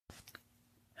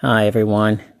Hi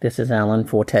everyone, this is Alan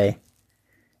Forte.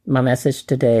 My message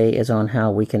today is on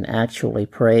how we can actually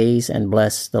praise and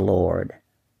bless the Lord.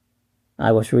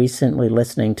 I was recently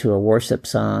listening to a worship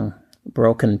song,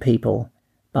 Broken People,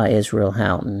 by Israel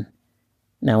Houghton.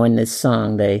 Now in this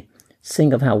song they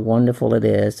sing of how wonderful it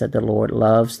is that the Lord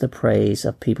loves the praise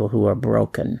of people who are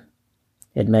broken.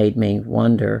 It made me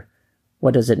wonder,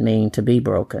 what does it mean to be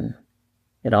broken?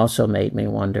 It also made me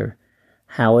wonder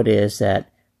how it is that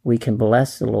we can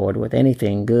bless the Lord with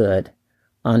anything good,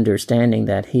 understanding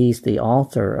that He's the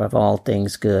author of all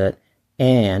things good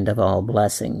and of all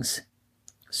blessings.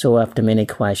 So after many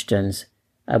questions,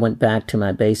 I went back to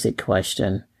my basic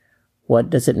question, what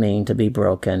does it mean to be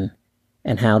broken,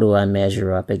 and how do I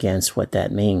measure up against what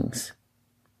that means?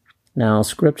 Now,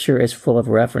 Scripture is full of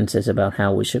references about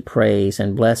how we should praise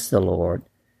and bless the Lord.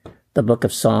 The book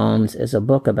of Psalms is a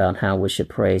book about how we should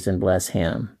praise and bless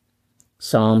Him.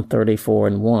 Psalm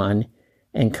 34:1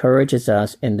 encourages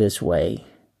us in this way.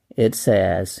 It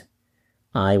says,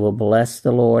 I will bless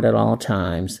the Lord at all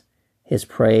times. His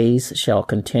praise shall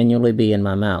continually be in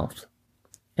my mouth.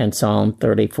 And Psalm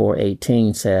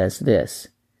 34:18 says this,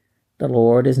 The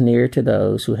Lord is near to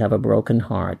those who have a broken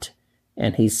heart,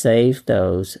 and He saves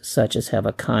those such as have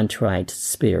a contrite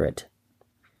spirit.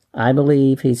 I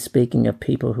believe He's speaking of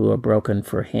people who are broken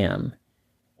for Him.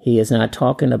 He is not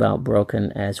talking about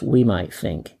broken as we might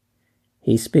think.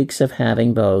 He speaks of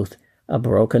having both a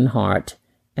broken heart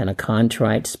and a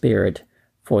contrite spirit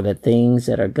for the things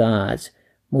that are God's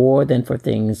more than for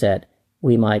things that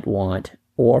we might want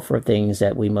or for things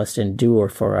that we must endure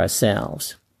for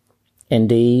ourselves.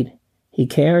 Indeed, He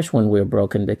cares when we're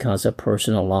broken because of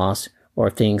personal loss or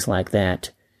things like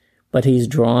that, but He's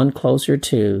drawn closer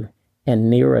to and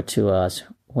nearer to us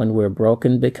when we're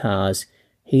broken because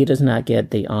He does not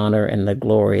get the honor and the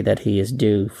glory that He is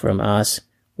due from us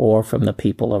or from the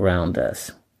people around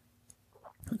us.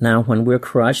 Now, when we're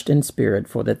crushed in spirit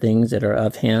for the things that are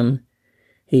of Him,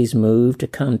 He's moved to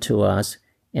come to us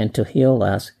and to heal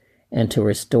us and to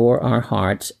restore our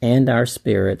hearts and our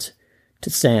spirits to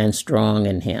stand strong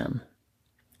in Him.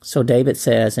 So David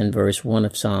says in verse 1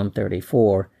 of Psalm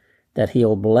 34 that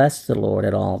he'll bless the Lord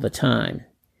at all the time.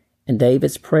 And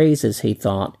David's praises, he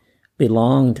thought,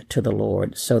 belonged to the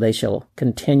Lord, so they shall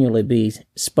continually be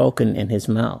spoken in His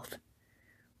mouth.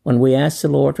 When we ask the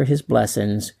Lord for His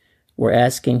blessings, we're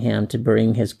asking Him to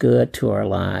bring His good to our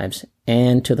lives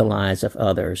and to the lives of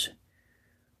others.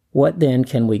 What then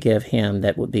can we give Him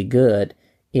that would be good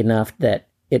enough that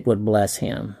it would bless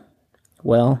Him?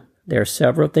 Well, there are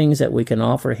several things that we can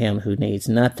offer Him who needs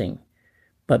nothing.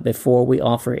 But before we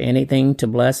offer anything to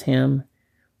bless Him,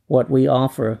 what we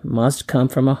offer must come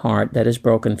from a heart that is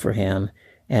broken for Him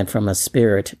and from a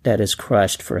spirit that is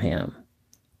crushed for Him.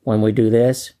 When we do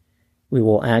this, we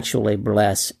will actually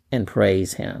bless and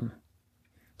praise Him.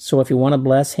 So if you want to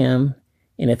bless Him,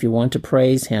 and if you want to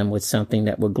praise Him with something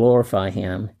that will glorify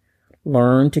Him,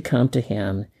 learn to come to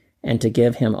Him and to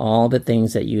give Him all the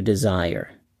things that you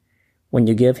desire. When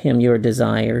you give Him your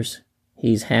desires,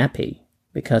 He's happy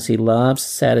because He loves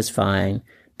satisfying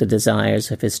the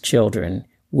desires of His children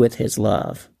with His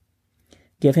love.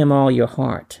 Give Him all your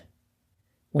heart.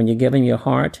 When you give Him your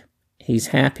heart, He's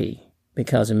happy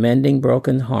because mending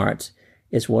broken hearts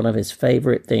is one of His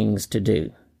favorite things to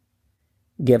do.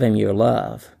 Give Him your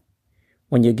love.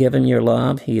 When you give Him your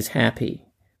love, He is happy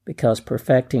because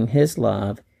perfecting His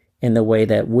love in the way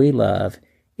that we love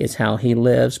is how He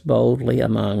lives boldly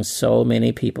among so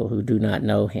many people who do not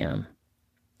know Him.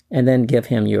 And then give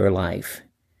Him your life.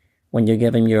 When you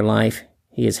give Him your life,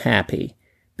 He is happy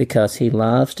because He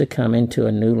loves to come into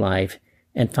a new life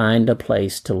and find a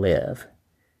place to live.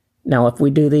 Now, if we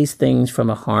do these things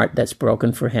from a heart that's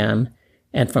broken for Him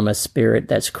and from a spirit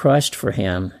that's crushed for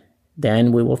Him,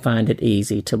 then we will find it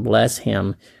easy to bless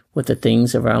Him with the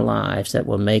things of our lives that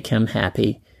will make Him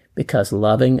happy, because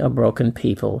loving a broken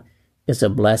people is a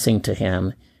blessing to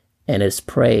Him and is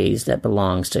praise that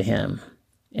belongs to Him.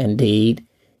 Indeed,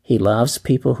 He loves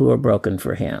people who are broken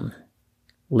for Him.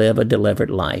 Live a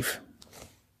delivered life.